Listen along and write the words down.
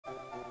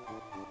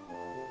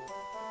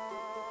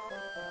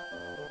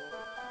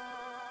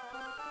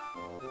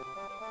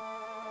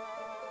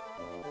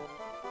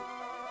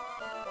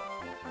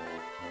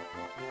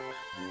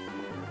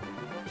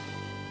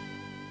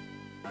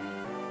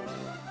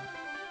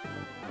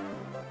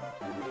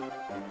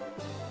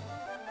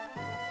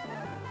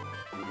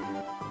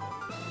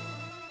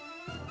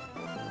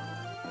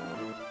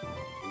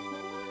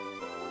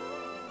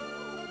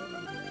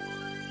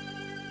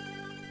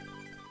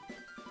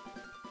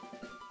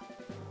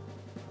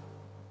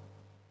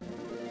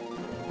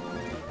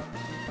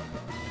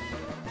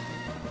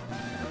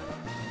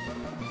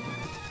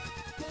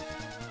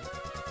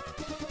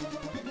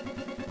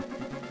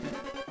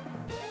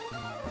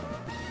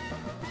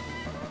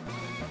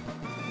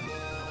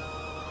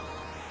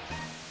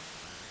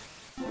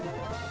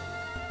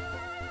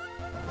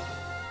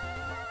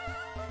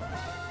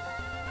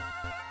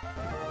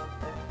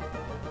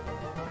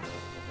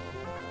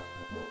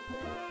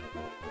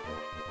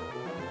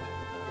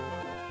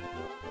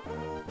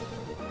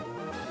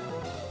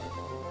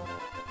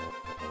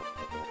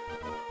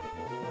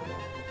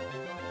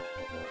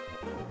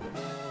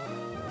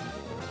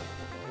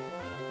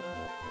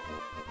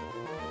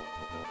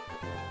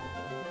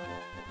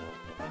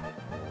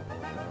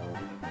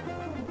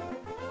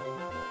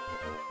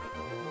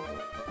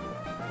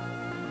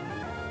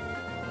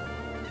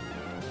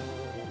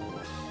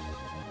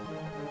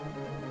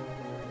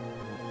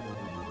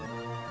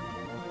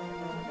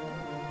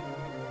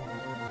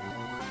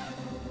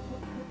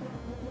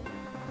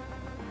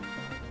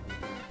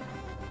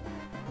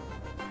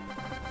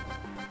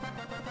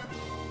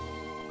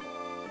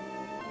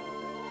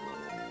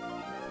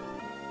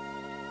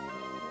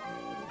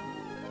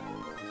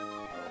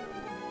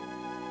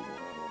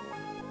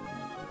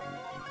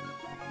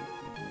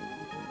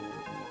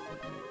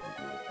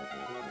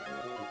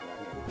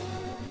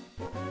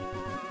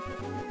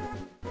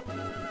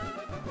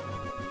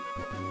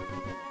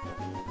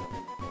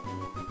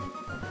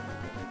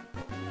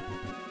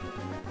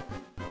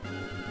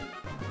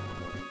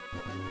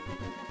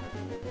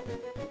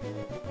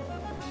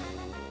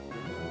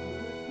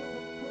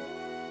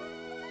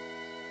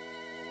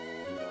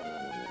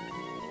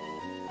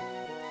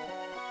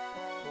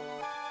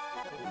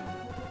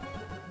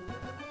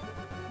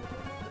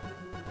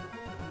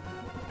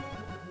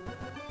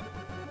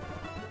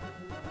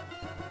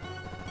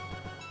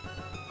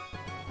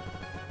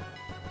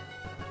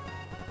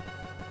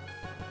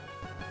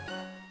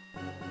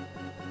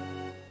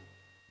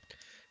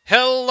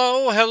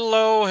Hello,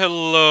 hello,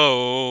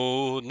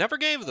 hello. Never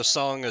gave the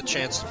song a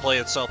chance to play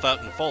itself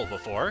out in full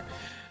before.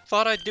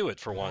 Thought I'd do it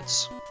for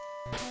once.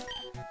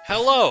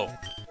 Hello,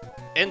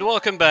 and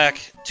welcome back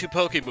to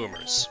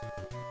Pokeboomers.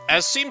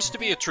 As seems to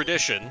be a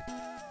tradition,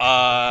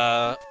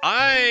 I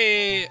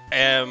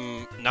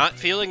am not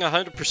feeling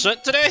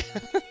 100% today.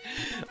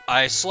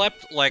 I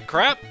slept like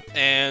crap,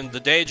 and the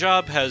day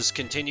job has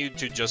continued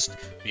to just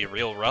be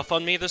real rough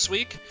on me this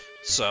week,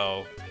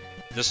 so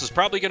this is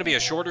probably going to be a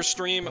shorter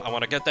stream. I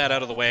want to get that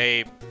out of the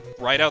way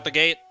right out the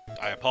gate.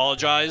 I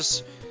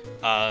apologize,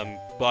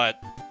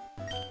 but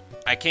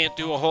I can't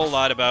do a whole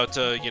lot about,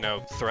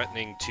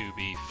 threatening to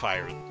be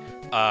fired.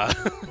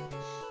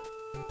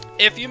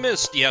 If you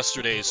missed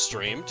yesterday's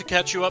stream, to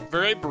catch you up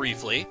very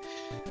briefly,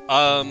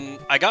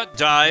 I got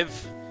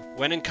Dive,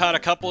 went and caught a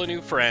couple of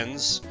new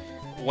friends,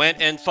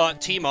 went and fought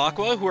Team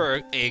Aqua, who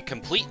are a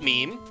complete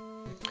meme,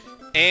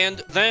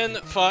 and then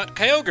fought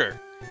Kyogre,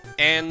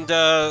 and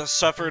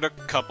suffered a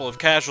couple of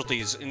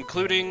casualties,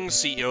 including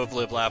CEO of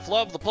Live, Laugh,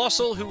 Love, the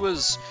Plusle, who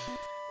was,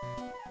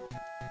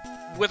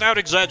 without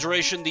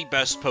exaggeration, the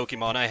best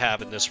Pokemon I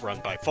have in this run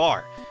by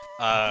far.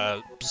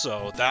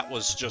 So that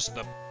was just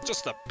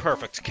a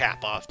perfect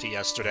cap-off to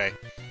yesterday.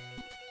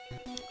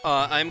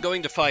 I'm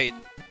going to fight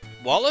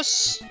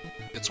Wallace.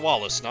 It's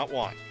Wallace, not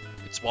Juan.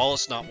 It's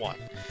Wallace, not Juan.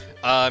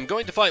 I'm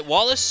going to fight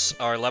Wallace.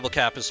 Our level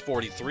cap is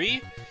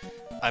 43.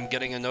 I'm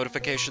getting a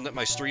notification that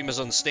my stream is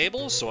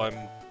unstable, so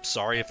I'm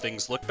sorry if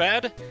things look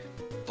bad.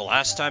 The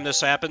last time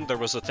this happened, there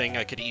was a thing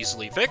I could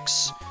easily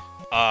fix.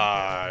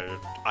 I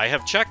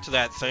have checked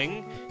that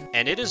thing,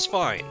 and it is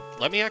fine.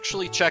 Let me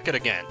actually check it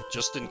again,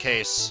 just in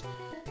case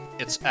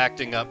it's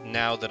acting up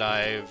now that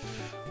I've...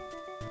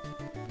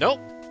 Nope,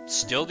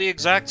 still the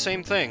exact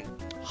same thing.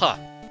 Huh.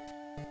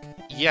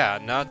 Yeah,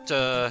 not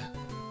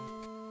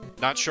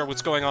sure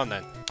what's going on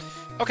then.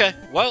 Okay,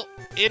 well,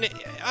 in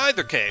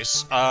either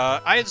case,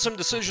 I had some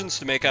decisions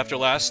to make after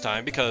last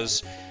time,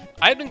 because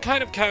I had been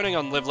kind of counting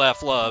on Live,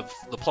 Laugh, Love,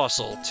 the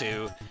Plusle,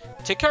 to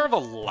take care of a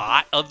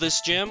lot of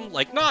this gym.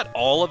 Like, not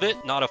all of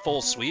it, not a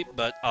full sweep,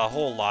 but a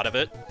whole lot of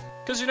it.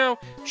 Because,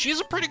 she's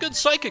a pretty good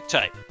Psychic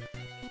type.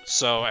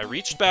 So I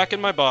reached back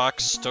in my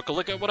box, took a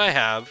look at what I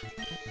have,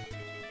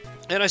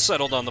 and I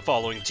settled on the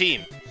following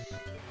team.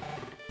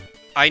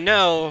 I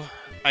know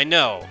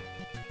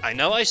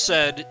I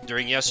said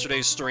during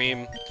yesterday's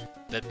stream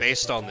that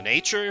based on the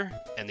nature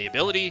and the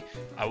ability,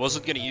 I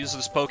wasn't going to use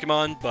this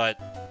Pokemon, but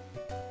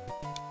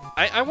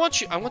I want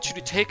you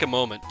to take a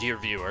moment, dear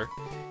viewer,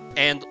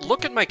 and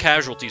look at my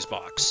casualties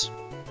box.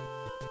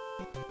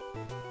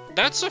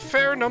 That's a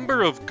fair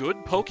number of good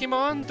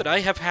Pokemon that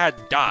I have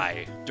had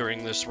die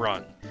during this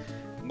run.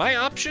 My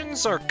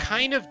options are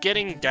kind of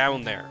getting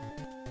down there.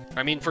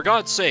 I mean, for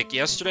God's sake,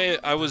 yesterday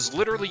I was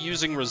literally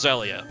using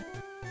Roselia.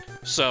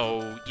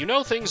 So,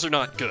 things are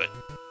not good.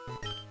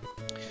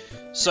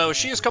 So,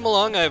 she has come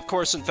along. I, of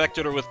course,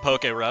 infected her with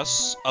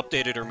Pokerus,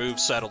 updated her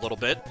moveset a little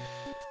bit.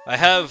 I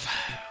have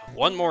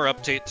one more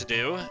update to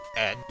do,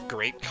 at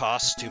great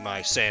cost to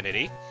my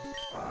sanity.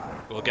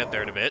 We'll get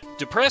there in a bit.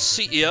 Depressed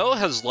CEO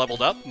has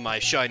leveled up. My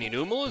shiny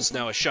Numel is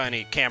now a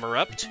shiny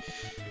Camerupt,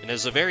 and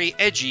is a very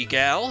edgy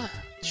gal,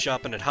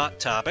 shopping at Hot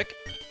Topic.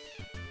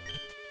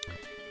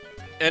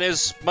 And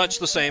is much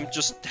the same,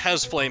 just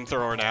has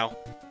Flamethrower now.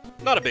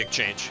 Not a big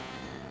change.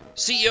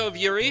 CEO of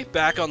Yuri,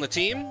 back on the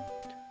team.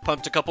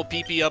 Pumped a couple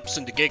PP ups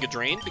into Giga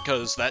Drain,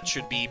 because that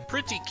should be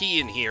pretty key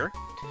in here.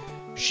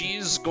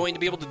 She's going to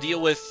be able to deal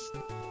with,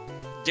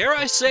 dare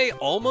I say,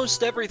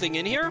 almost everything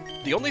in here.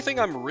 The only thing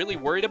I'm really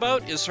worried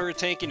about is her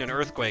taking an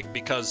Earthquake,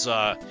 because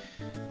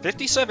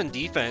 57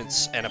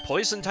 defense and a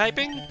Poison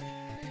typing,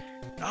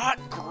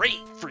 not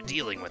great for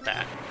dealing with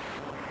that.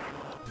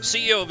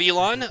 CEO of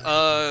Elon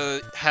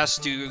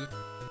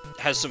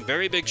has some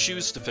very big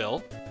shoes to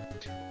fill,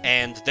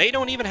 and they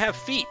don't even have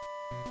feet,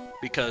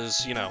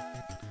 because,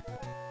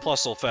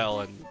 Plusle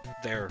fell and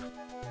they're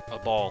a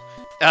ball.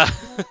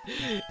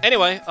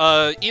 Anyway,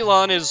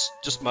 Elon is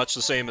just much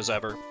the same as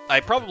ever. I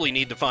probably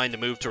need to find a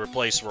move to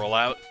replace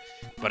Rollout,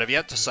 but I've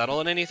yet to settle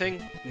on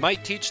anything.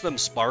 Might teach them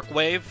Spark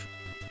Wave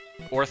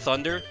or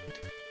Thunder.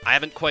 I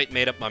haven't quite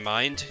made up my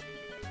mind.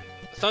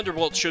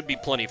 Thunderbolt should be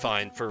plenty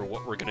fine for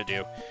what we're going to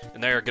do,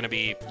 and they're going to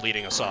be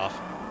leading us off.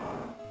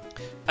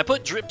 I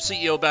put Drip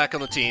CEO back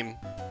on the team.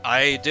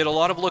 I did a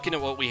lot of looking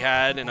at what we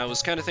had, and I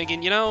was kind of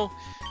thinking,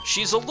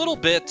 she's a little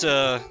bit,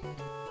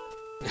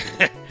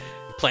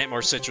 plant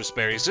more citrus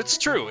berries. It's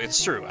true.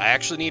 I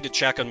actually need to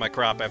check on my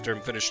crop after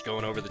I'm finished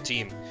going over the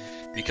team,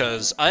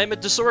 because I'm a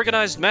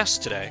disorganized mess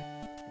today.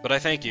 But I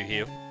thank you,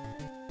 Hugh.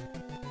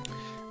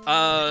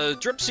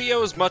 Drip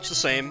CEO is much the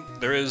same.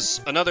 There is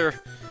another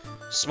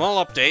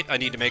small update I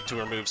need to make to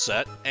her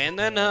moveset, and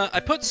then I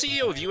put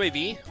CEO of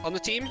UAV on the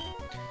team,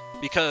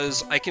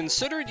 because I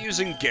considered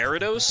using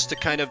Gyarados to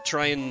kind of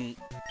try and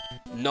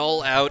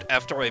null out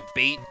after I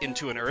bait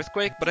into an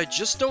Earthquake, but I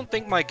just don't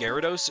think my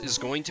Gyarados is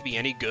going to be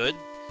any good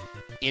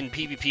in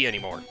PvP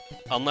anymore,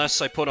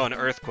 unless I put on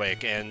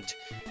Earthquake. And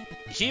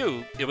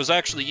Hugh, it was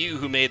actually you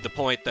who made the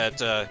point that,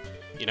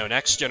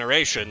 next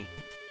generation,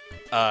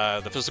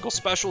 the physical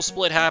special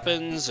split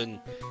happens, and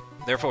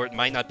therefore it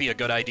might not be a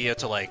good idea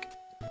to, like,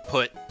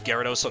 put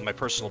Gyarados on my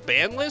personal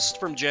ban list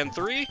from Gen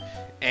 3,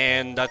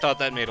 and I thought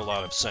that made a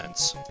lot of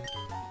sense.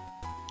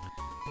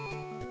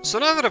 So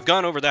now that I've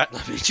gone over that,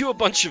 let me do a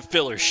bunch of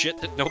filler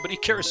shit that nobody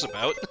cares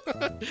about.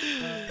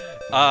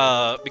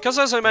 Because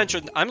as I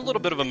mentioned, I'm a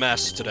little bit of a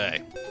mess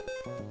today.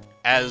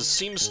 As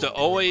seems to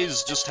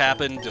always just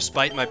happen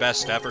despite my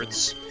best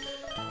efforts,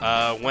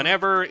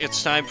 whenever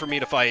it's time for me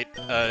to fight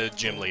a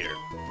gym leader.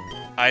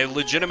 I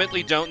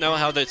legitimately don't know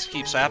how this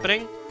keeps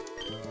happening.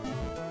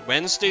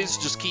 Wednesdays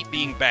just keep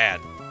being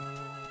bad.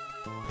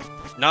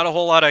 Not a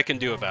whole lot I can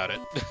do about it.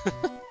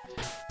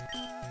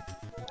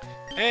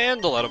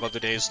 And a lot of other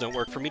days don't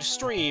work for me to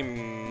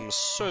stream,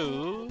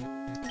 so...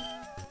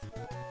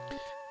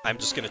 I'm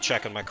just gonna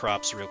check on my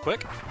crops real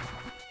quick.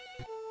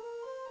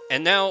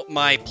 And now,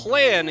 my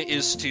plan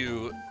is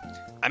to...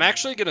 I'm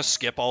actually gonna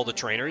skip all the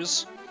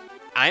trainers.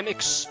 I'm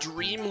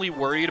extremely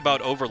worried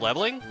about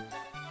over-leveling,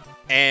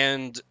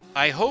 and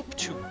I hope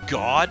to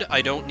God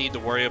I don't need to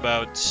worry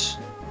about...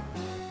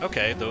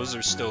 Okay, those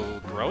are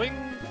still growing?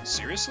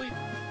 Seriously?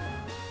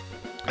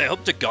 I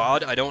hope to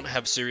God I don't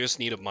have serious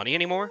need of money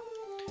anymore.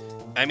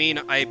 I mean,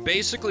 I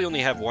basically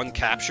only have one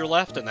capture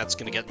left, and that's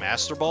gonna get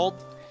Master Balled.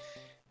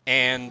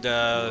 And,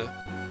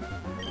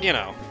 you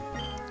know,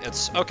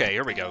 it's... Okay,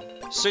 here we go.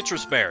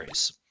 Citrus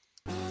berries.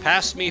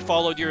 Past me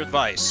followed your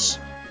advice.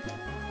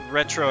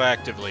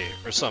 Retroactively,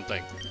 or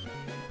something.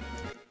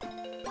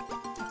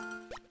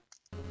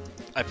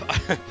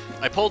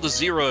 I pulled a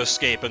zero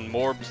escape and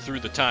morbed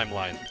through the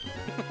timeline.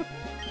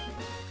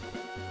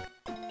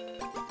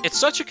 It's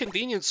such a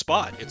convenient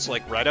spot. It's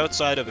like right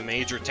outside of a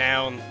major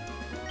town.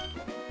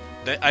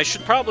 I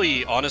should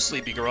probably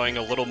honestly be growing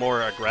a little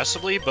more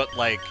aggressively, but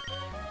like,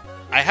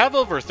 I have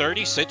over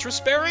 30 citrus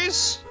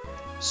berries,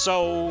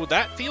 so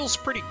that feels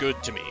pretty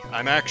good to me.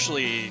 I'm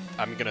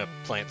gonna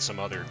plant some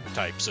other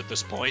types at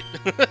this point.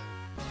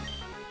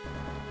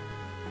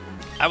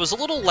 I was a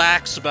little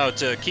lax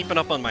about keeping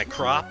up on my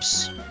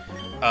crops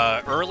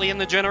early in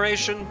the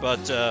generation,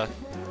 but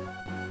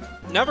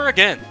never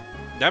again.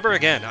 Never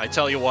again, I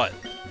tell you what.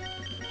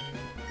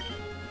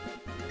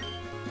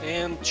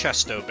 And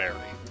Chesto Berry.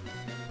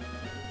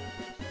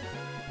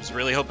 I was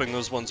really hoping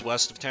those ones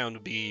west of town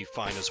would be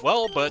fine as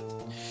well, but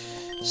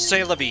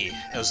c'est la vie,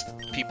 as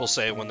people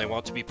say when they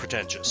want to be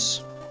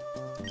pretentious.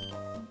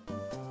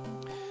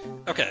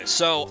 Okay,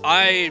 so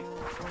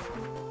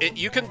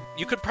you could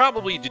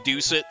probably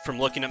deduce it from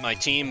looking at my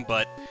team,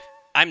 but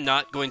I'm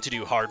not going to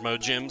do hard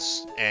mode gyms,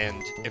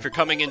 and if you're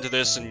coming into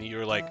this and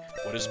you're like,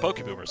 what is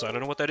Pokeboomers? I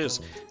don't know what that is.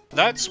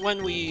 That's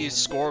when we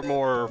score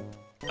more,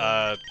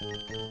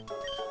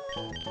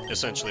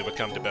 essentially what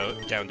come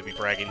down to be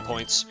bragging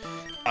points,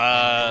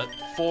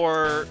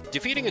 for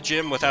defeating a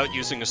gym without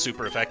using a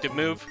super effective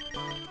move.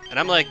 And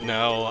I'm like,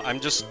 no, I'm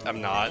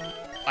not.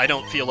 I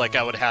don't feel like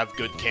I would have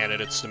good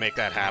candidates to make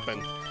that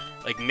happen.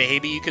 Like,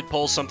 maybe you could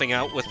pull something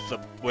out with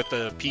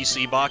the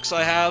PC box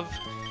I have.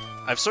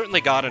 I've certainly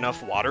got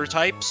enough water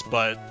types,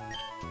 but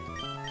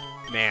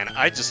man,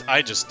 I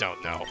just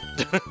don't know.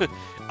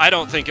 I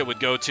don't think it would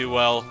go too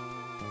well.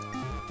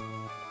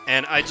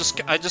 And I just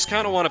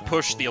kind of want to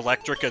push the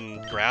electric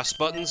and grass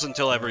buttons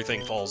until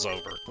everything falls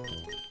over.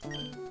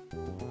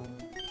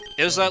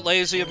 Is that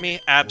lazy of me?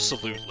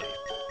 Absolutely.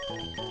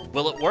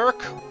 Will it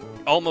work?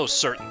 Almost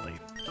certainly.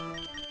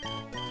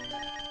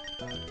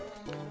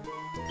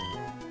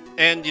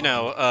 And, you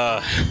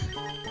know,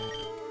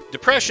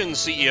 Depression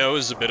CEO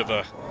is a bit of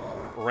a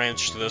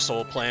wrench to this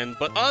whole plan,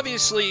 but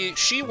obviously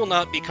she will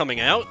not be coming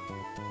out.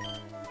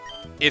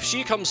 If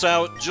she comes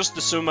out, just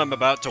assume I'm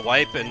about to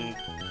wipe, and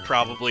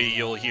probably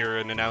you'll hear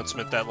an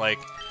announcement that, like,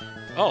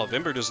 oh,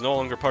 Vimbert is no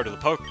longer part of the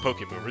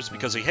Pokeboomers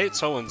because he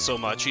hates Hoenn so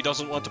much he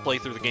doesn't want to play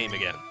through the game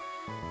again.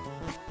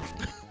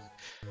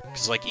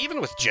 Because, like,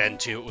 even with Gen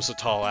 2, it was a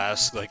tall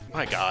ask, like,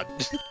 my god.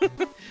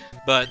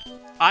 But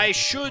I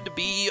should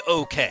be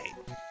okay.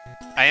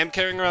 I am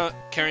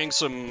carrying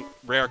some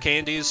rare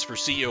candies for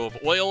CEO of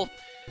Oil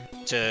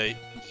to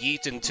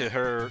yeet into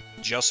her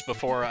just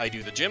before I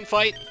do the gym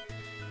fight.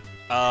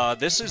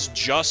 This is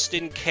just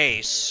in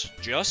case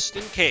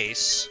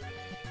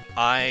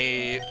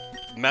I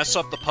mess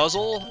up the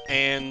puzzle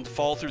and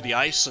fall through the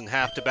ice and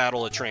have to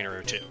battle a trainer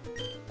or two.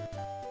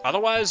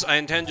 Otherwise, I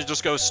intend to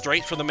just go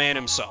straight for the man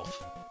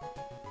himself.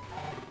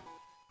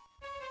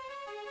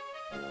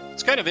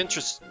 It's kind of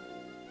interesting.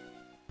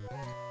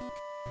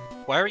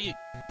 Why are you...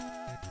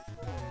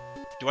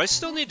 Do I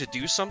still need to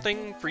do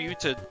something for you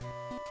to...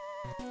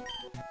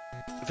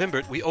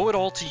 Vimbert, we owe it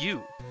all to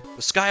you.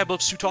 The sky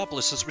above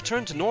Sutopolis has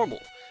returned to normal.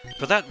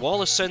 For that,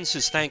 Wallace sends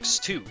his thanks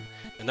too.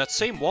 And that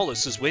same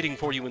Wallace is waiting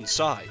for you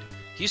inside.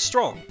 He's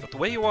strong, but the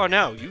way you are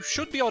now, you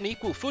should be on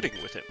equal footing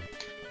with him.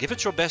 Give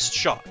it your best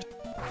shot.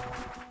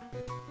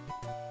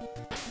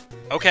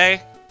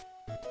 Okay.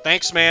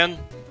 Thanks, man.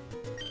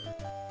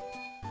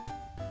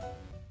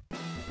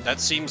 That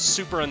seems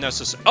super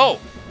unnecessary. Oh!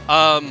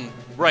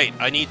 Right,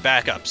 I need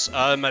backups.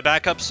 My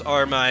backups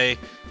are my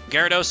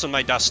Gyarados and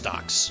my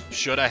Dustox,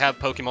 should I have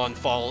Pokemon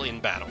fall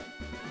in battle.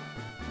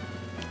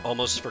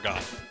 Almost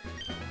forgot.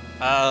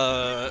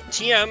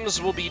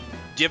 TMs will be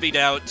divvied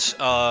out,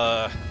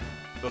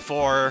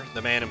 before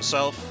the man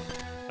himself.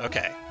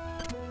 Okay.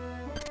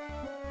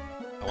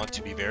 I want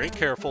to be very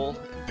careful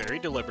and very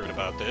deliberate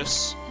about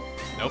this.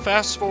 No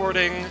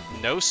fast-forwarding,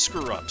 no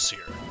screw-ups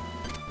here.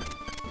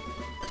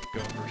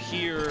 Go over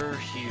here,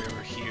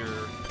 here,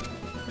 here,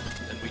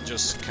 and we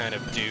just kind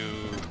of do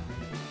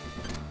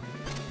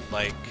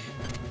like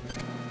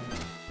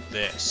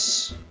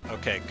this.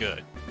 Okay,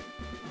 good.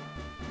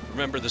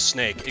 Remember the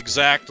snake,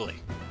 exactly.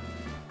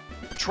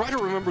 Try to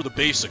remember the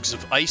basics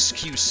of Ice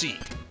QC.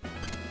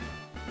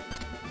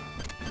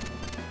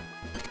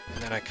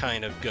 And then I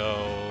kind of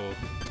go...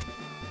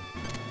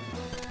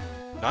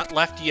 Not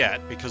left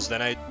yet, because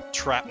then I'd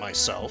trap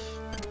myself.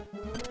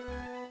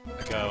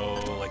 I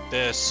go like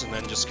this, and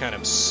then just kind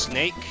of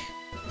snake.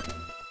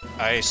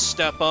 I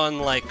step on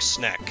like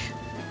snack.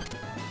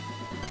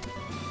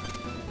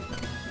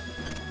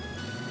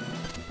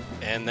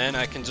 And then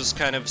I can just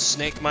kind of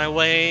snake my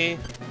way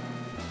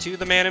to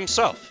the man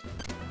himself.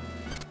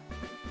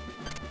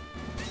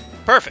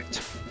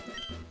 Perfect.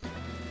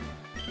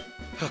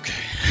 Okay.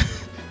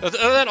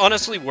 That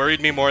honestly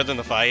worried me more than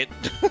the fight.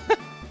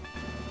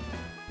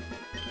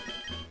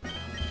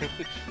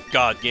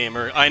 God,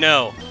 gamer, I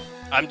know.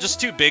 I'm just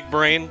too big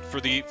brain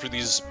for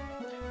these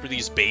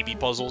baby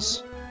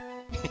puzzles.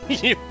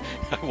 I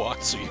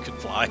walked so you could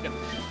fly.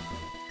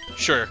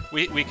 Sure,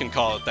 we can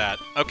call it that.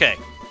 Okay.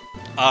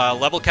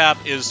 Level cap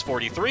is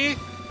 43,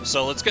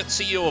 so let's get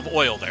CEO of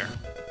Oil there.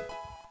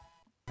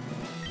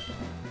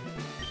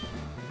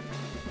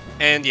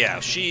 And yeah,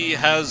 she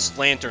has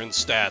Lantern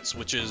stats,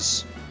 which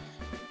is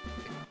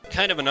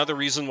kind of another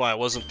reason why I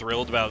wasn't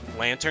thrilled about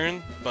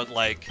Lantern, but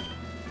like,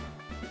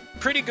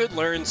 pretty good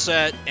learn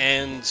set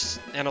and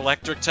an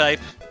electric type.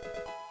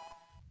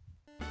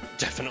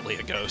 Definitely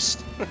a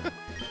ghost.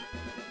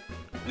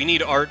 We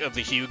need Art of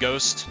the Hue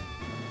Ghost.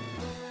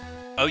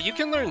 Oh, you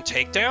can learn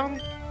Takedown?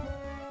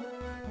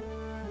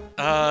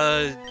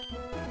 I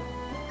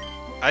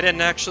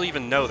didn't actually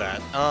even know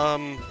that.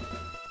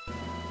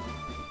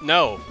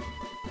 No.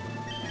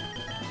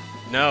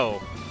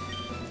 No.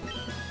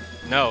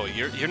 No,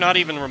 you're not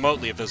even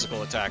remotely a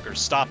physical attacker.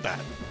 Stop that.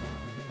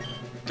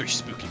 3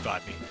 spooky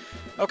 5-me.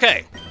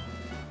 Okay.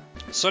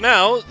 So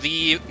now,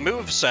 the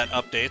moveset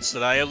updates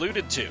that I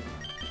alluded to.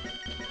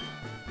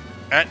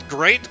 At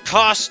great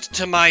cost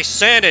to my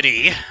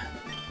sanity,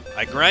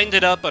 I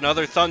grinded up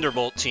another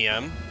Thunderbolt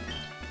TM.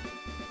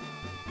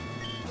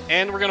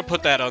 And we're gonna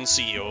put that on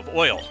CEO of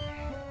Oil.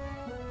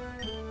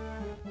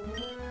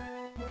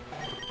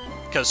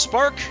 Because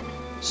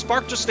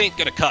Spark just ain't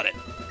gonna cut it.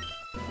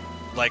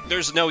 Like,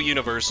 there's no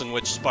universe in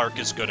which Spark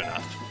is good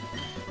enough.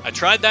 I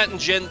tried that in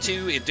Gen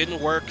 2, it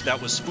didn't work,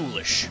 that was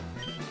foolish.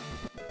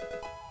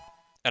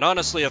 And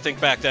honestly, I think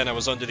back then I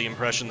was under the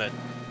impression that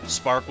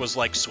Spark was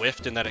like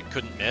Swift and that it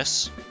couldn't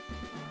miss.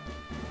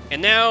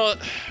 And now,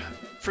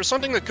 for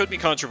something that could be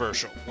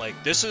controversial,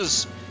 like, this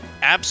is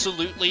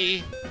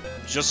absolutely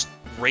just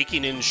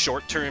raking in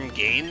short-term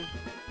gain,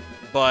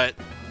 but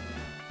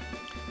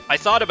I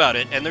thought about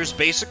it, and there's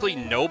basically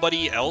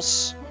nobody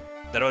else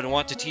that I would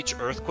want to teach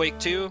Earthquake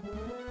to,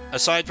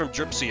 aside from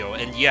Dripsio.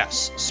 And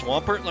yes,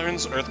 Swampert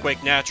learns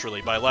Earthquake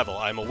naturally by level,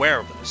 I'm aware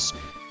of this.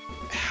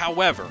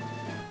 However,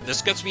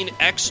 this gets me an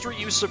extra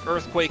use of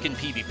Earthquake in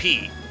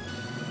PvP,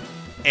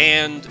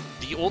 and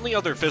the only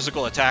other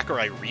physical attacker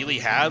I really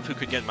have who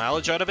could get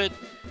mileage out of it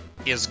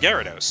is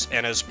Gyarados,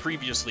 and as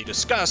previously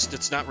discussed,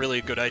 it's not really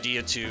a good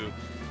idea to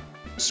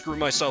screw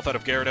myself out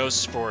of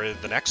Gyarados for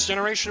the next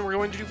generation we're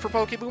going to do for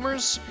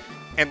Pokeboomers,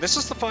 and this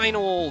is the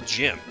final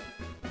gym.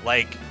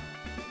 Like,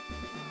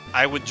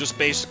 I would just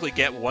basically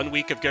get 1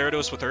 week of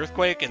Gyarados with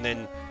Earthquake and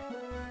then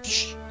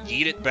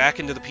yeet it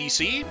back into the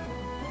PC?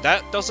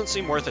 That doesn't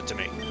seem worth it to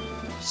me.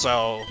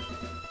 So,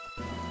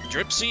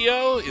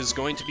 Dripsio is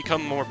going to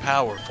become more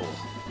powerful.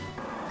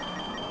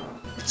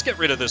 Let's get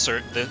rid of this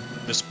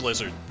this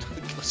blizzard.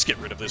 Let's get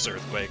rid of this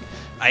Earthquake.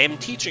 I am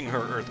teaching her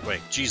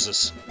Earthquake.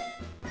 Jesus.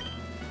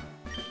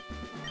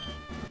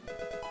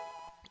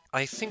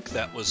 I think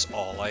that was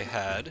all I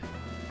had.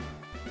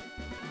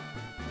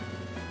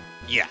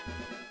 Yeah.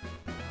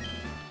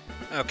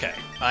 Okay,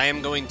 I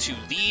am going to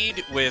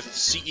lead with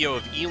CEO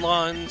of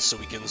Elon so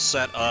we can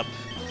set up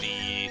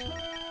the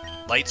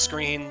light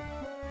screen.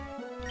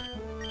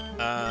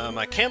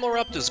 My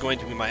Camelrupt is going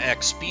to be my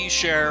XP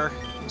share.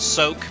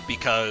 Soak,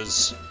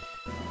 because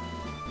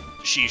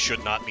she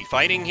should not be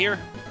fighting here.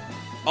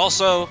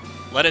 Also,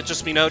 let it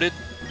just be noted,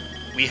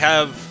 we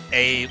have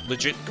a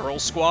legit girl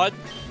squad,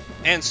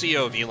 and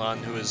CEO of Elon,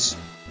 who is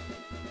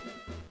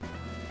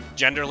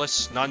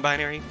genderless,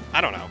 non-binary. I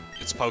don't know.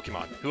 It's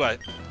Pokemon.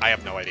 I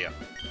have no idea.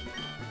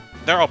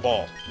 They're a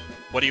ball.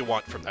 What do you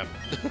want from them?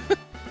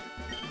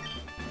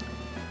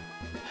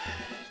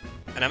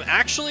 And I'm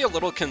actually a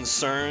little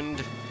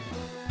concerned,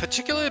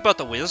 particularly about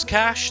the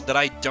Whiscash, that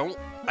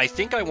I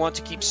think I want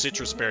to keep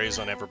Citrus Berries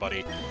on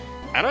everybody.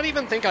 I don't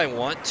even think I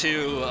want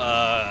to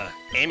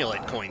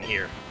Amulet Coin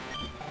here.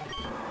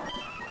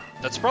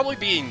 That's probably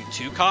being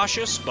too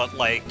cautious, but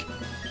like,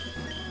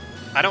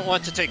 I don't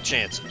want to take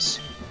chances.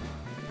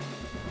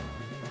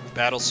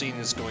 Battle scene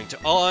is going to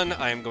on.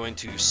 I am going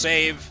to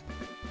save,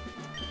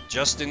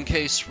 just in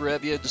case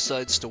Revia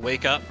decides to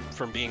wake up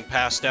from being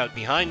passed out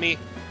behind me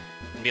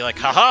and be like,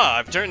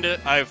 haha,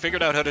 I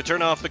figured out how to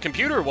turn off the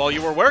computer while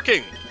you were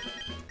working.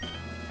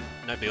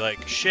 And I'd be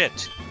like,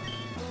 shit,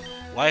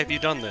 why have you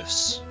done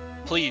this?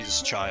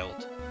 Please,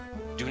 child,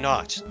 do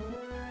not.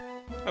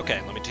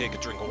 Okay, let me take a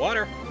drink of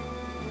water.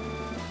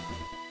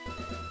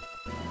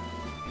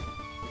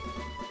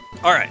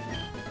 Alright.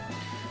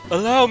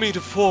 Allow me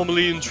to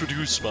formally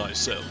introduce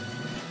myself.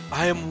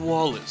 I am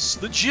Wallace,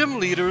 the gym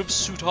leader of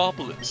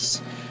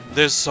Suitopolis.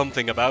 There's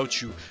something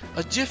about you,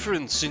 a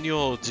difference in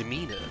your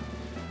demeanor.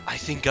 I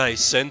think I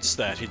sense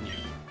that in you.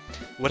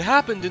 What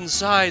happened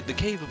inside the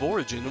Cave of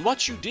Origin and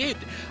what you did,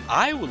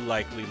 I will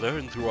likely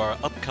learn through our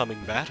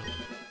upcoming battle.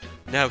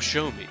 Now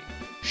show me.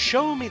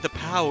 Show me the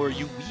power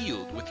you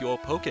wield with your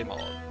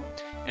Pokemon.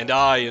 And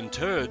I, in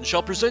turn,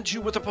 shall present you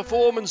with a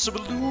performance of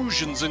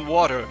illusions in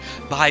water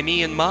by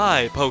me and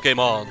my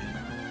Pokemon.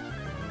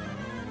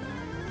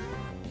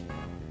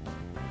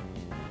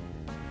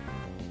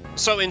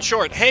 So, in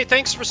short, hey,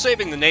 thanks for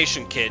saving the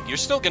nation, kid. You're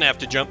still gonna have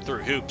to jump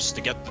through hoops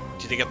to get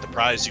the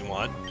prize you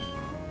want.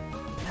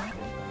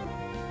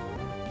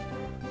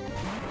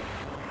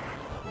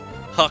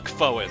 Huck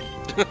Fowen.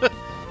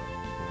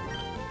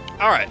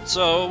 Alright,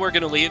 so we're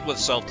gonna lead with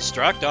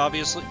self-destruct,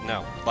 obviously.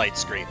 No, light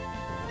screen.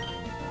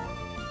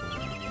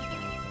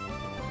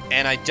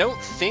 And I don't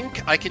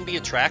think I can be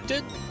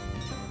attracted?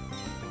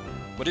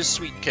 What is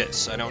Sweet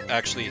Kiss? I don't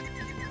actually...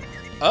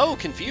 Oh,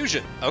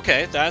 Confusion.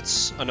 Okay,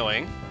 that's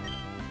annoying.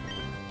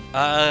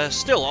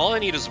 Still, all I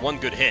need is one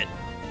good hit.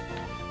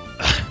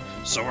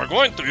 So we're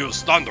going to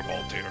use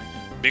Thunderbolt here,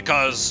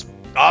 because,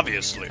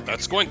 obviously,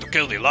 that's going to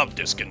kill the Love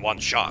Disc in one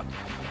shot.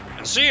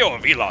 And CEO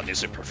of Elon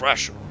is a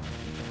professional.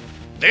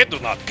 They do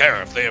not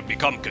care if they have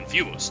become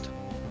confused.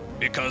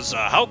 Because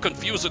how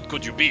confused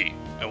could you be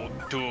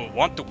to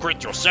want to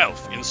crit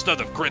yourself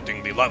instead of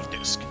critting the Love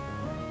Disc?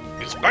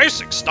 It's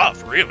basic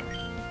stuff, really.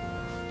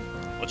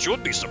 But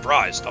you'd be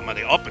surprised how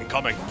many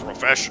up-and-coming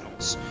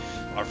professionals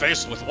are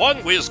faced with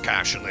one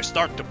Whiscash and they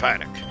start to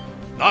panic.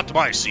 Not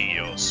my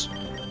CEOs.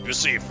 You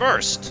see,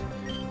 first,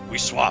 we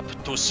swap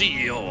to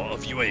CEO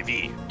of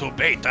UAV to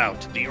bait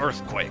out the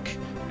earthquake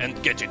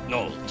and get it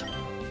nulled.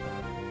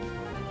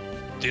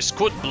 This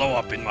could blow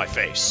up in my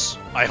face.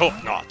 I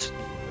hope not.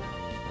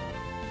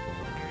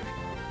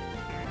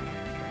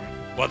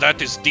 Well,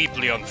 that is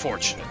deeply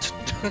unfortunate.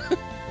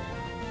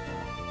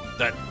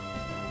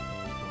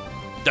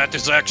 That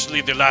is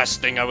actually the last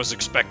thing I was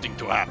expecting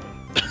to happen.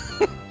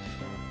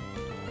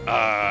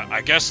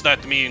 I guess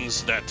that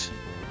means that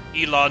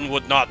Elon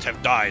would not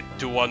have died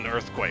to one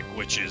earthquake,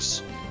 which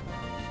is,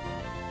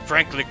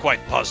 frankly,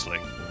 quite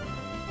puzzling.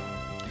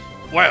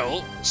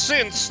 Well,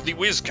 since the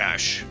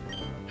Whiscash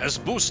has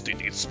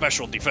boosted its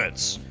special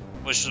defense,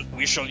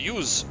 we shall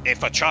use a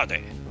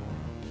Fachade.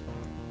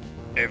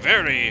 A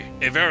very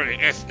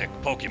ethnic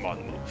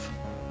Pokemon move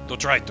to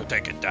try to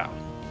take it down.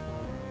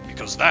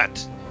 Because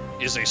that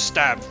is a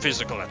stab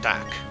physical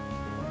attack.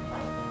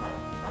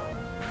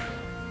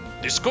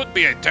 This could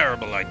be a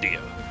terrible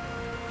idea.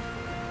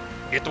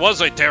 It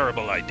was a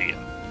terrible idea.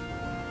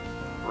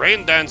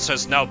 Rain Dance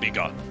has now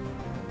begun.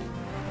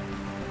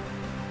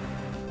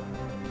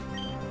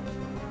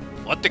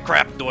 What the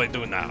crap do I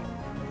do now?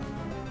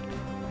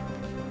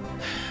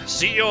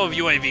 CEO of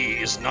UAV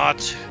is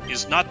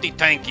not the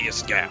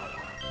tankiest gal.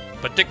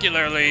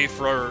 Particularly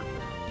for...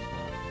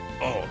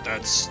 Oh,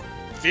 that's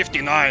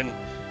 59.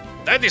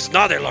 That is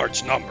not a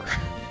large number.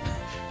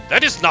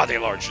 That is not a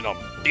large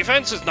number.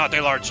 Defense is not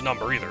a large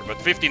number either,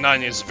 but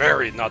 59 is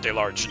very not a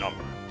large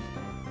number.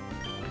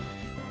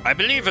 I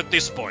believe at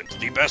this point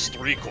the best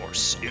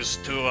recourse is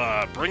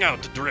to bring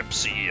out Drip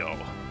CEO.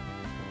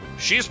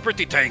 She's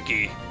pretty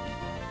tanky.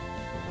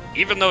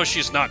 Even though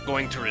she's not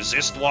going to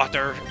resist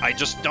water, I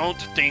just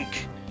don't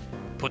think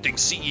putting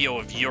CEO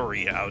of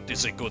Yuri out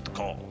is a good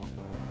call.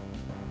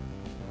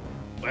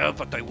 Well,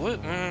 but I would...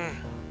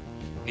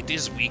 it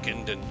is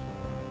weakened and...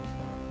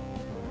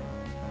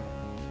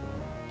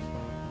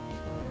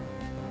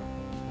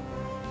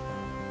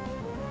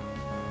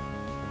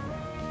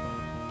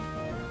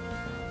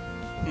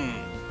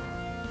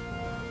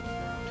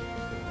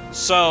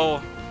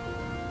 So...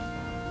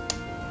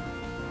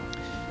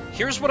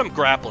 here's what I'm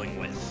grappling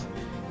with.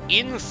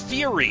 In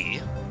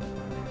theory,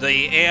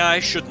 the AI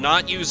should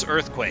not use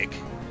Earthquake,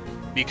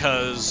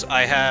 because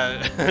I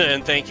had...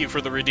 and thank you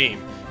for the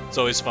redeem. It's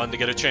always fun to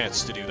get a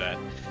chance to do that.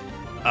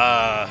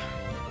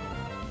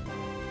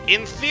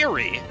 In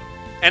theory,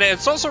 and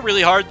it's also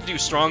really hard to do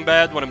Strong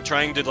Bad when I'm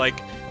trying to, like,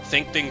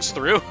 think things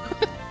through.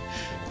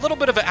 A little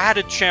bit of an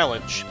added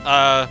challenge.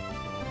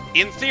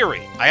 In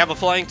theory, I have a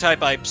Flying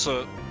type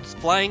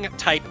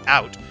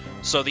out,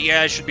 so the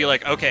AI should be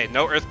like, okay,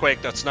 no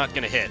Earthquake, that's not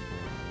gonna hit.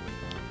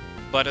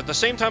 But at the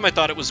same time, I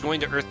thought it was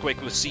going to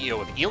Earthquake with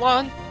CEO of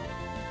Elon.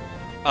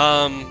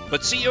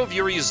 But CEO of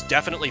Yuri is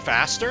definitely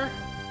faster,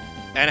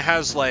 and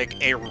has,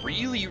 like, a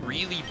really,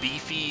 really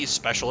beefy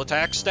special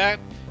attack stat,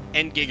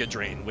 and Giga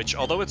Drain, which,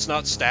 although it's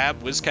not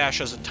Stab, Whiscash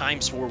has a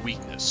 ×4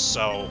 weakness,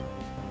 so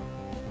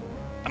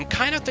I'm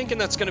kind of thinking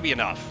that's going to be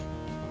enough.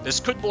 This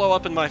could blow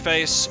up in my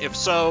face. If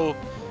so,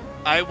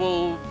 I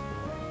will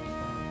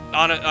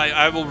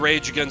I will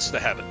rage against the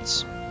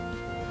heavens.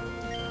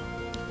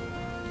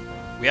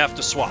 We have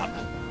to swap.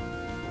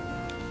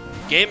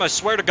 Game, I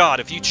swear to God,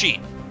 if you cheat.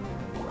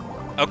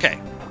 Okay,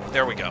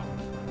 there we go.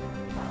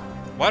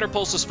 Water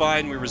Pulse is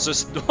fine, we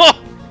resist...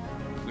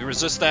 we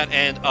resist that,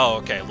 and... Oh,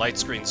 okay, light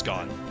screen's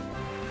gone.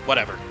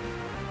 Whatever.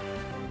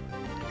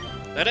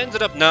 That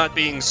ended up not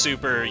being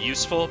super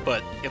useful,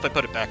 but if I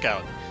put it back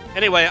out.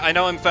 Anyway, I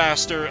know I'm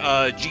faster,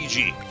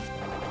 GG.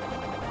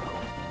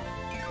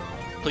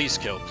 Please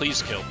kill,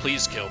 please kill,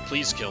 please kill,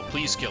 please kill,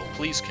 please kill,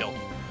 please kill.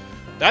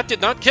 That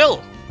did not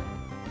kill!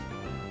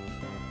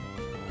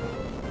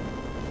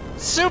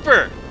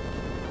 Super!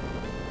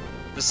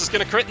 This is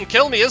gonna crit and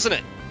kill me, isn't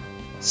it?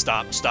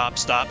 Stop, stop,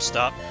 stop,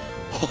 stop.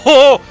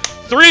 Oh!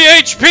 3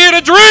 HP in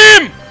a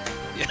dream!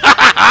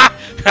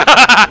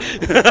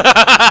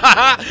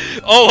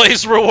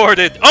 Always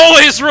rewarded!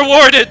 Always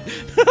rewarded!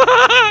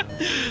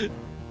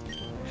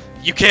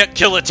 You can't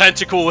kill a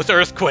tentacle with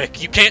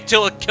Earthquake. You can't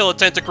kill a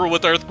tentacle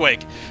with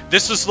Earthquake.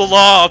 This is the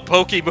law of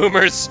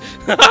Pokeboomers.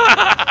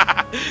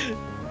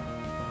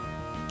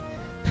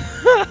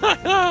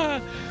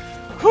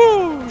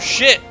 Whew,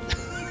 shit.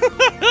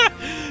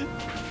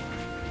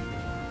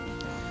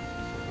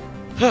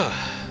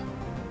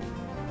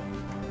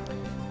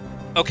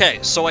 Okay,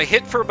 so I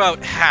hit for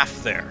about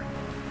half there,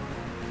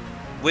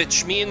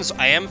 which means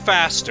I am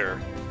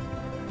faster,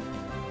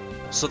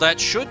 so that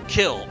should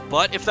kill.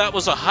 But if that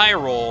was a high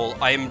roll,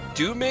 I am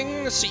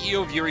dooming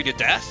CEO of Yuri to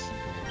death,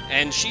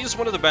 and she's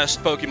one of the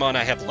best Pokemon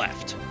I have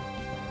left.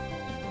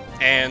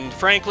 And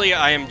frankly,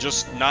 I am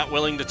just not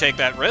willing to take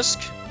that risk.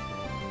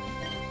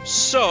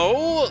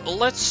 So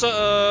let's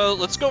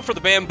go for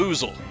the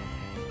Bamboozle.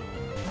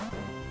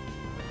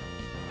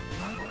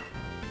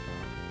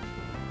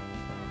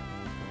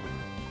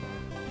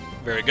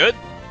 Very good.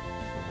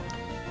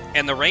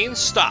 And the rain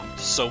stopped,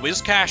 so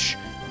Whiscash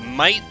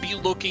might be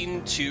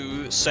looking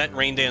to set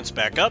Rain Dance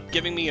back up,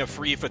 giving me a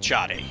free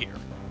Fachade here.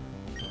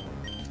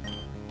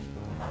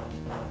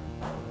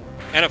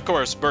 And of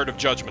course, Bird of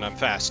Judgment, I'm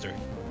faster.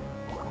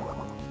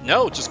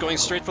 No, just going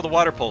straight for the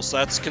Water Pulse,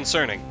 that's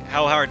concerning.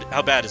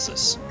 How bad is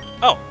this?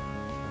 Oh.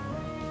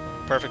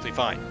 Perfectly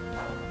fine.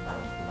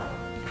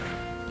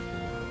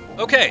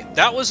 Okay,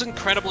 that was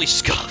incredibly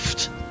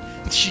scuffed.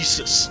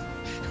 Jesus.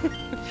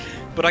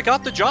 But I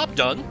got the job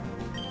done.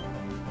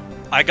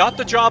 I got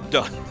the job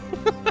done.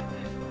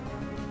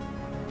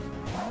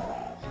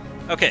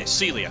 Okay,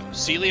 Celio.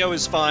 Celio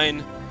is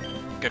fine.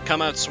 Could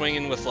come out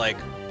swinging with, like,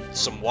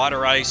 some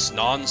Water Ice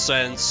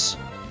nonsense.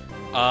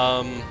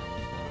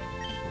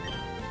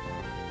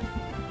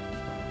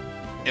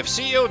 If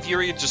CEO of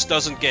Yuri just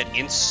doesn't get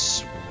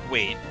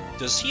Wait,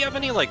 does he have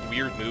any, like,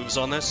 weird moves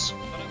on this?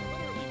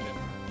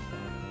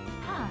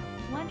 Huh,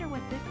 wonder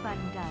what this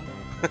button does.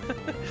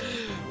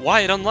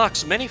 Why, it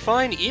unlocks many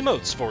fine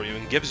emotes for you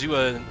and gives you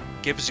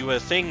a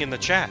thing in the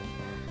chat.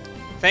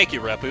 Thank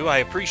you, Repu, I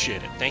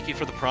appreciate it. Thank you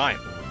for the Prime.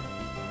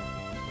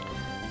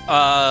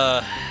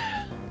 I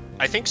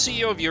think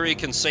CEO of Yuri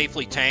can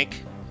safely tank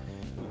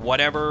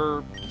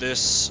whatever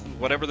this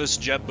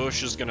Jeb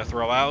Bush is gonna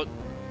throw out.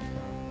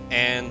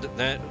 And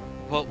then,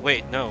 well,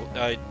 wait, no,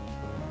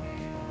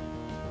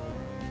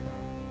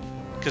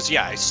 because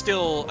yeah, I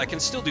can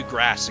still do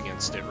grass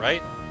against it,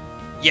 right?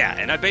 Yeah,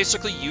 and I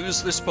basically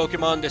use this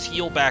Pokemon to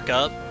heal back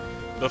up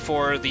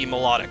before the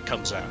Melodic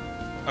comes out.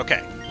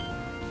 Okay.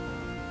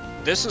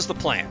 This is the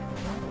plan.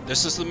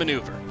 This is the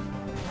maneuver.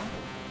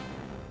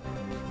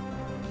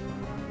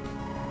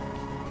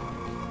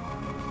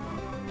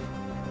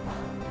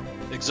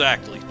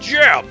 Exactly.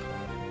 Jab!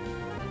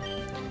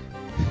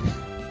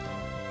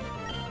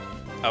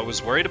 I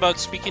was worried about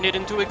speaking it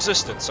into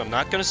existence. I'm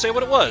not going to say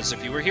what it was.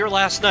 If you were here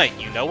last night,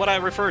 you know what I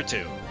referred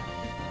to.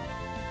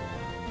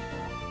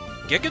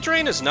 Giga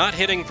Drain is not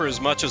hitting for as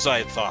much as I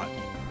had thought.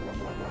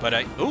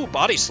 But ooh,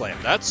 Body Slam.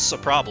 That's a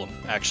problem,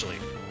 actually.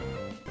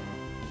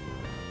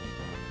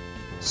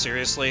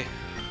 Seriously?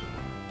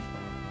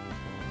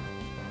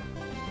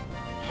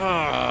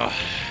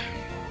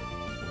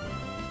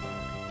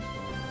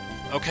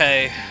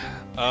 Okay.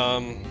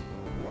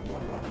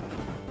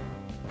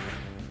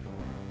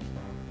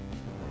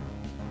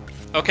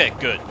 Okay,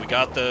 good. We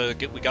got the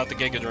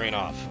Giga Drain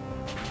off.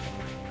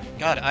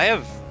 God, I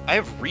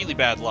have really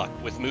bad luck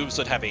with moves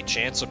that have a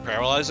chance of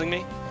paralyzing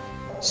me.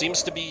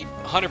 Seems to be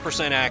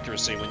 100%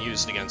 accuracy when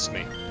used against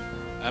me.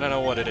 I don't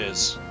know what it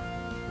is.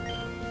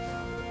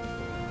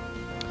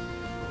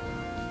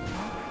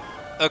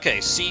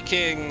 Okay,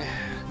 Seaking,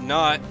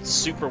 not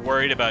super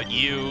worried about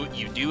you.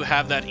 You do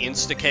have that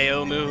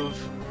insta-KO move,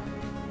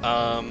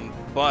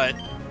 but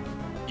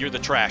you're the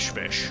trash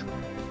fish.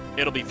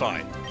 It'll be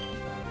fine.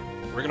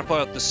 We're gonna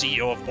put out the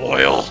CEO of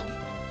Oil.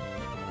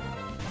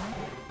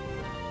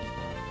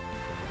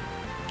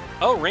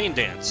 Oh, Rain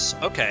Dance.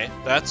 Okay,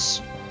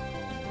 that's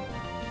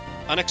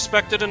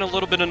unexpected and a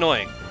little bit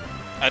annoying.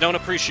 I don't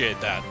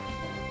appreciate that.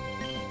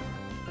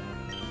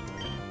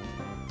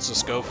 Let's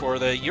just go for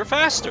the... You're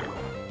faster!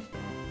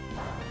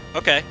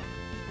 Okay.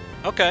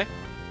 Okay.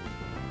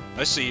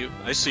 I see you.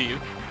 I see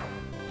you.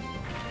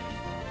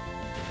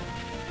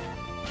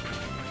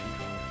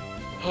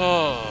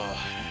 Oh.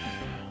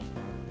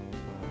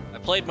 I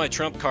played my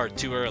trump card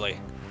too early.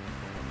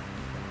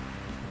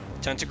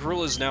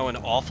 Tentacruel is now in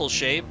awful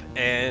shape,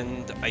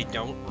 and I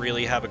don't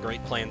really have a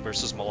great plan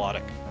versus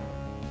Melodic.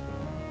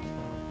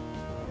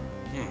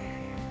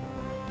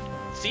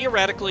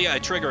 Theoretically, I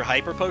trigger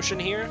Hyper Potion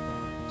here,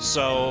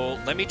 so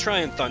let me try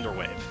and Thunder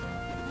Wave.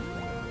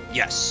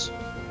 Yes.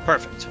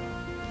 Perfect.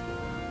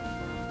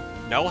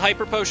 No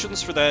Hyper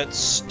Potions for that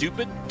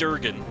stupid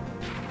Durgan.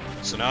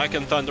 So now I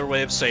can Thunder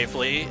Wave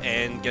safely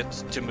and get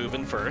to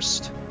moving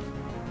first.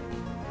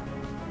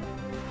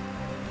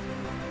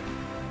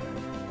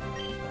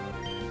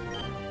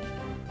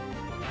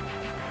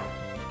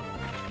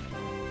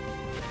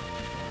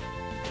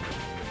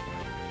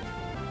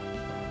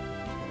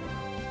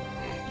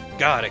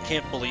 God, I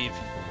can't believe...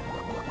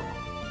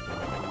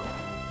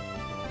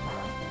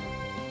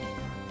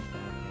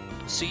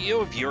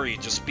 CEO of Yuri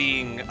just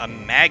being a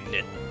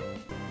magnet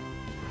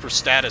for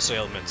status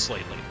ailments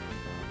lately.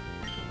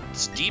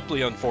 It's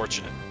deeply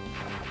unfortunate.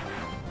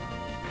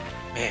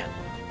 Man.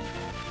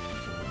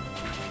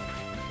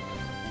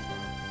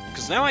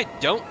 Because now I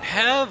don't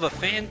have a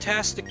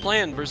fantastic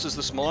plan versus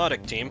this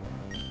Melodic team.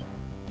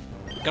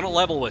 I'm gonna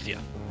level with you.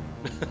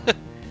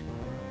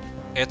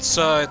 It's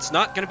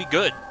not gonna be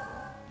good.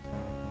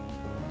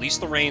 At least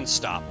the rain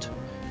stopped.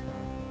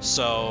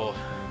 So...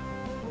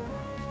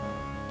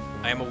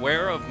 I am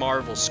aware of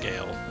Marvel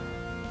Scale.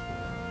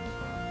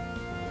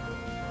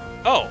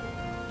 Oh!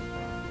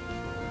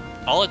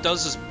 All it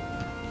does is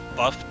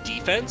buff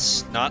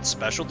defense, not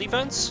special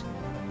defense?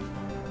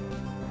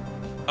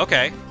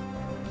 Okay.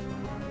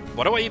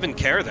 What do I even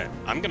care then?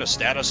 I'm gonna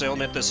status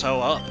ailment this hoe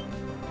up.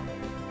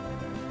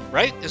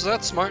 Right? Is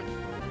that smart?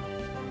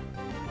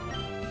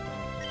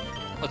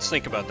 Let's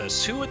think about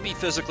this. Who would be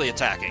physically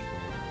attacking?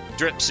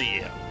 Drip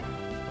CEO.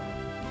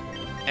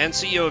 And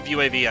CEO of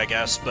UAV, I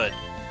guess, but...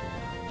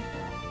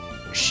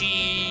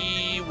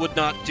 she would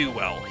not do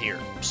well here,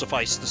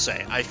 suffice to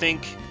say. I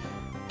think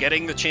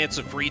getting the chance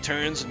of free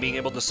turns and being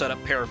able to set up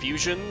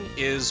Parafusion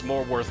is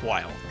more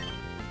worthwhile.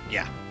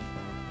 Yeah.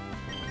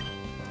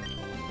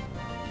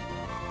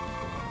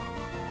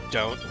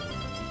 Don't.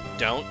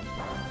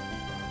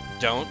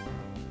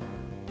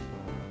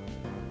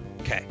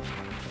 Okay.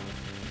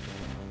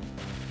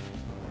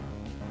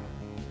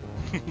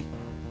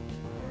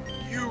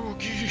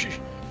 Yugi!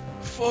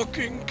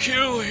 Fucking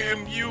kill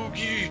him,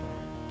 Yugi!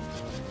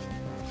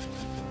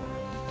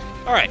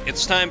 Alright,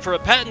 it's time for a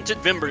patented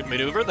Vimbert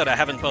maneuver that I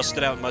haven't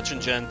busted out much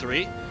in Gen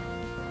 3.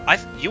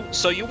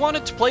 So you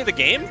wanted to play the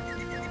game?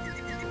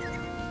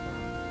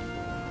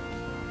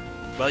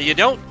 Well, you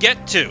don't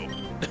get to.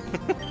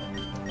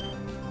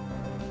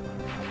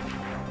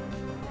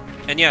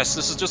 And yes,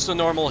 this is just a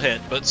normal hit,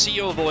 but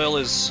CEO of Oil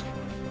is...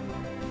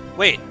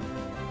 Wait.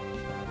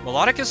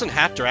 Melodic isn't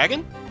half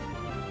dragon?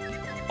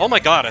 Oh my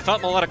god, I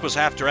thought Melodic was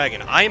half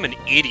dragon. I am an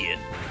idiot.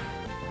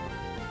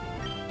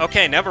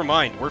 Okay, never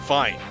mind. We're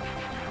fine.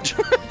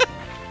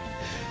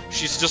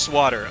 She's just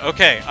water.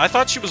 Okay, I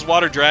thought she was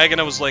water dragon.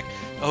 I was like,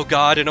 oh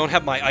god, I don't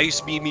have my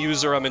ice beam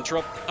user. I'm in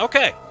trouble.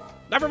 Okay,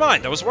 never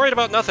mind. I was worried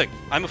about nothing.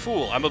 I'm a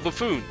fool. I'm a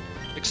buffoon.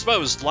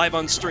 Exposed live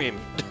on stream.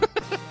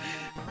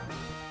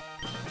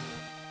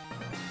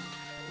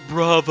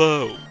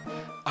 Bravo.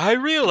 I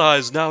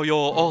realize now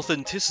your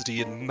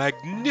authenticity and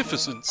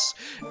magnificence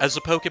as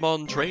a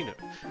Pokemon trainer.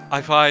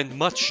 I find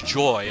much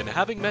joy in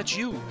having met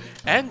you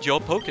and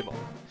your Pokemon.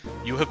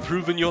 You have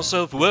proven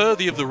yourself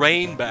worthy of the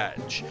Rain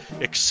Badge.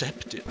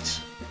 Accept it.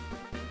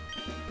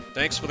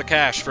 Thanks for the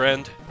cash,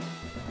 friend.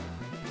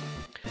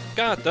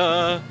 Got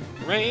the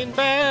Rain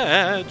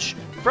Badge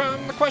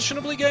from the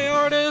questionably gay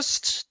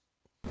artist.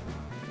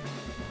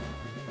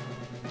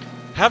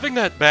 Having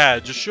that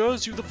badge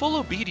assures you the full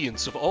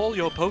obedience of all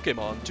your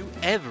Pokemon to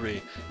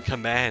every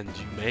command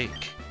you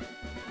make.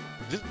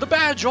 The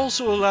badge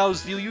also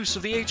allows the use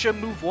of the HM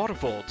Move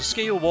Waterfall to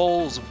scale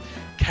walls of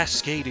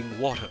cascading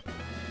water.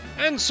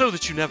 And so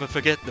that you never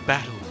forget the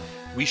battle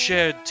we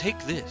shared, take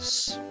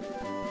this.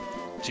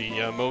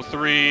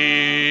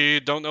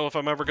 TM03. Don't know if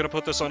I'm ever going to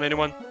put this on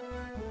anyone.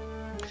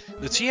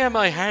 The TM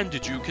I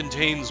handed you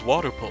contains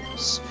Water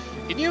Pulse.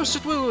 In use,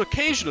 it will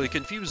occasionally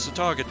confuse the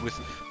target with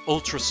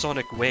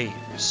ultrasonic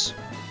waves.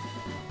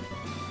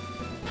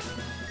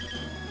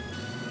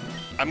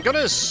 I'm gonna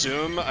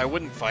assume I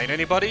wouldn't fight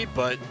anybody,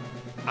 but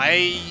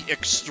I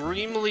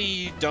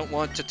extremely don't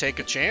want to take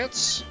a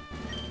chance.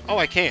 Oh,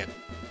 I can.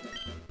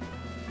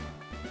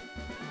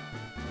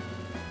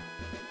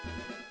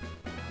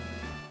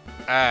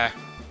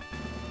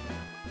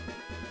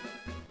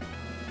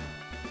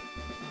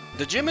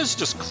 The gym is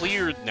just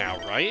cleared now,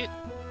 right?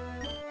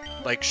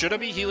 Like, should I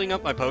be healing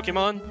up my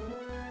Pokemon?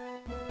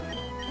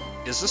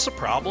 Is this a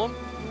problem?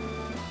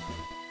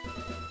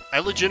 I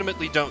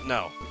legitimately don't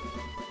know.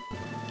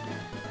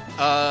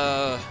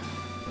 I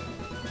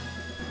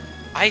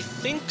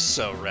think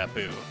so,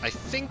 Rapu. I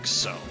think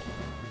so.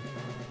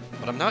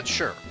 But I'm not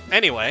sure.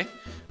 Anyway,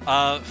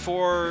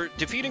 for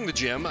defeating the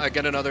gym, I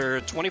get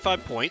another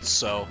 25 points,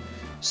 so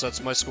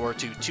sets my score to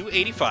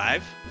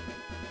 285.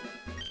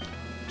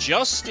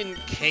 Just in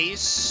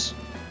case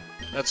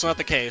that's not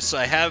the case,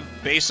 I have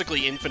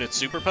basically infinite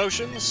super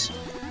potions.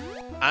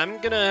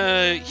 I'm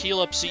gonna heal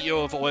up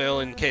CEO of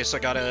Oil in case I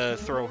gotta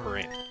throw her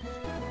in.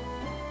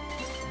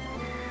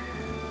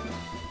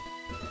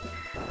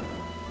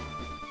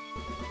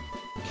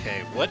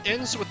 Okay, what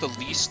ends with the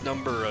least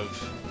number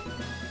of...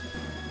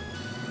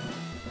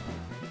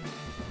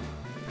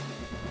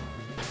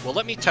 Well,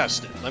 let me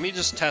test it. Let me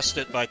just test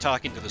it by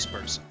talking to this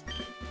person.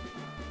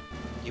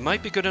 You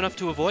might be good enough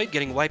to avoid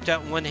getting wiped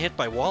out in one hit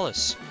by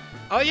Wallace.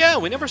 Oh yeah,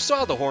 we never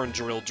saw the Horn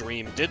Drill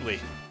Dream, did we?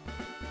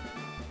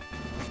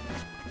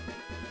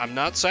 I'm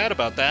not sad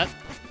about that.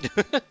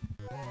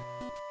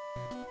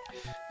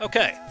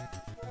 Okay.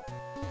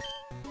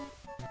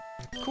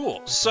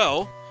 Cool,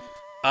 so...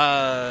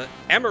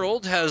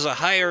 Emerald has a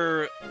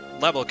higher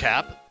level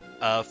cap,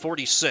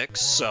 46,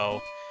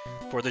 so...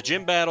 For the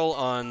gym battle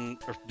on...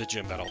 the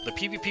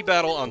PvP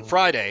battle on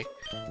Friday,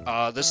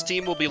 this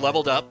team will be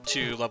leveled up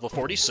to level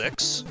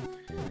 46.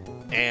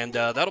 And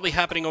that'll be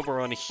happening over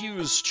on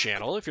Hugh's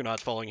channel. If you're not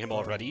following him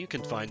already, you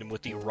can find him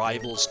with the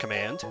Rivals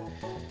command.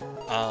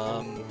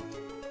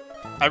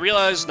 I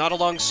realize not a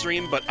long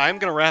stream, but I'm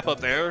going to wrap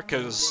up there,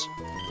 because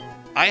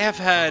I have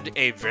had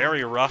a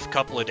very rough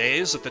couple of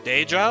days at the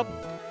day job,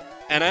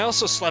 and I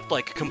also slept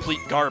like complete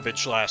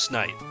garbage last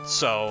night,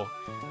 so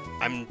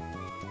I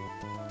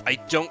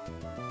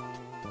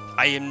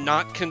am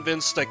not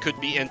convinced I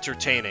could be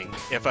entertaining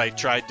if I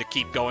tried to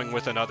keep going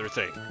with another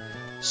thing.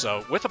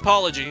 So, with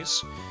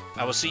apologies,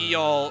 I will see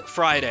y'all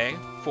Friday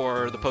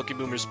for the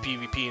Pokeboomers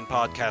PvP and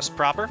podcast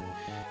proper.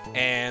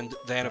 And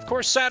then, of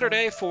course,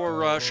 Saturday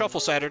for Shuffle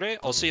Saturday.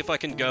 I'll see if I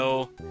can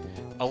go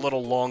a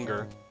little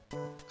longer.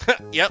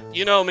 Yep,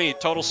 you know me,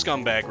 total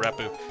scumbag,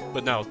 Repu.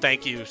 But no,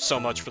 thank you so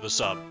much for the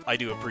sub. I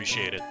do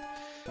appreciate it.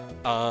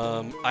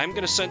 I'm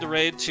going to send a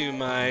raid to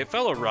my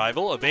fellow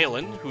rival,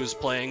 Avalon, who is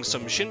playing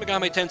some Shin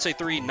Megami Tensei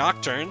 3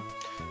 Nocturne.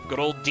 Good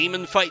old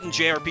demon fighting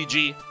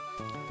JRPG.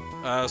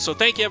 So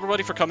thank you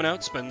everybody for coming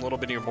out, spend a little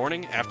bit of your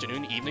morning,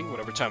 afternoon, evening,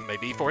 whatever time it may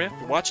be for you. If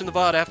you're watching the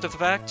VOD after the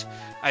fact,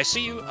 I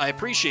see you, I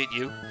appreciate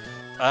you.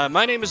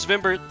 My name is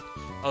Vimbert.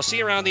 I'll see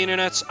you around the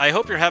internets. I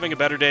hope you're having a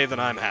better day than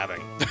I'm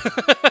having.